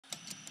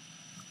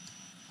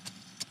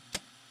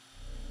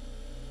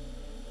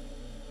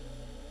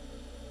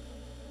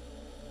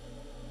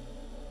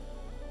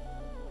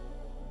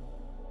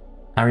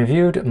I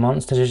reviewed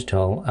Monster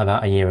Digital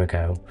about a year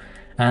ago,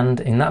 and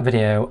in that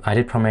video I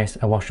did promise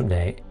a wash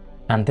update,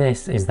 and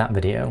this is that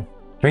video.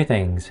 3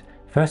 things.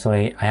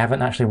 Firstly, I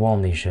haven't actually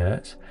worn these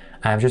shirts,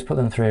 I have just put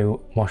them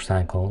through wash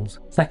cycles.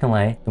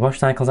 Secondly, the wash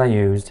cycles I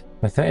used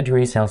were 30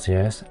 degrees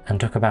Celsius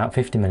and took about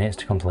 50 minutes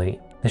to complete.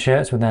 The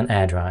shirts were then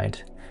air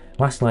dried.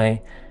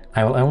 Lastly,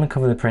 I will only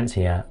cover the prints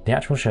here, the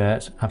actual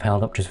shirts have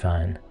held up just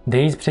fine.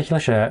 These particular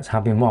shirts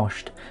have been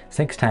washed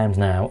 6 times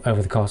now over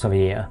the course of a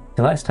year.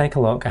 So let's take a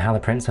look at how the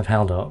prints have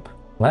held up.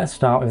 Let's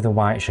start with the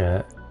white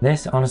shirt.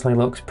 This honestly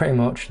looks pretty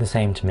much the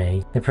same to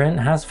me. The print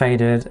has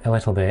faded a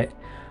little bit,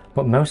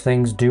 but most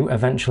things do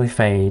eventually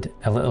fade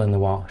a little in the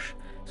wash,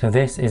 so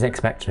this is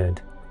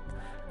expected.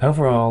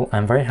 Overall,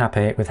 I'm very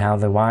happy with how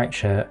the white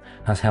shirt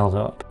has held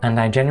up, and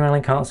I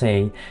genuinely can't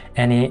see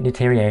any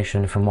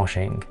deterioration from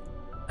washing.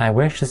 I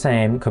wish the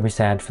same could be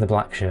said for the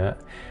black shirt,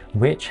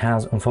 which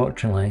has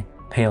unfortunately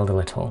peeled a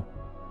little.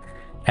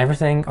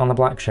 Everything on the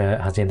black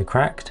shirt has either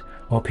cracked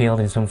or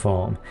peeled in some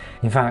form.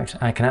 In fact,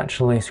 I can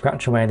actually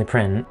scratch away the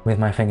print with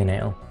my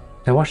fingernail.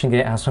 So washing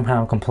it has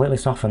somehow completely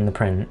softened the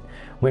print,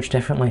 which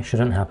definitely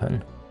shouldn't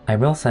happen. I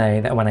will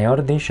say that when I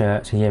ordered these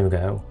shirts a year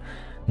ago,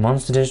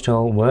 Monster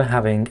Digital were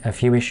having a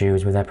few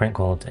issues with their print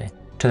quality,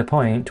 to the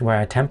point where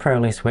I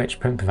temporarily switched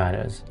print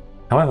providers.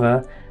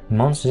 However,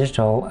 Monster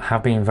Digital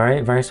have been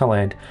very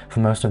solid for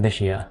most of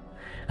this year,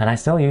 and I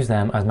still use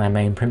them as my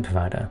main print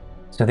provider.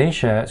 So these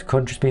shirts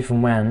could just be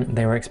from when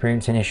they were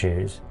experiencing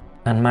issues,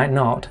 and might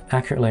not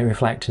accurately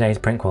reflect today's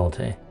print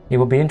quality. It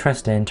will be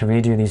interesting to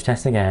redo these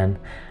tests again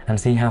and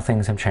see how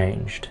things have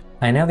changed.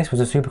 I know this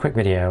was a super quick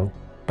video,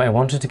 but I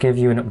wanted to give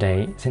you an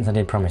update since I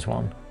did promise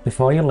one.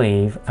 Before you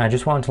leave, I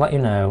just wanted to let you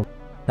know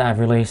that I've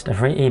released a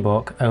free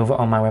ebook over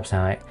on my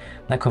website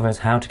that covers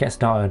how to get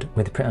started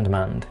with print on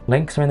demand.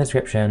 Links are in the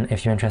description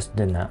if you're interested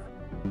in that.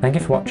 Thank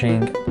you for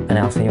watching, and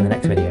I'll see you in the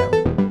next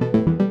video.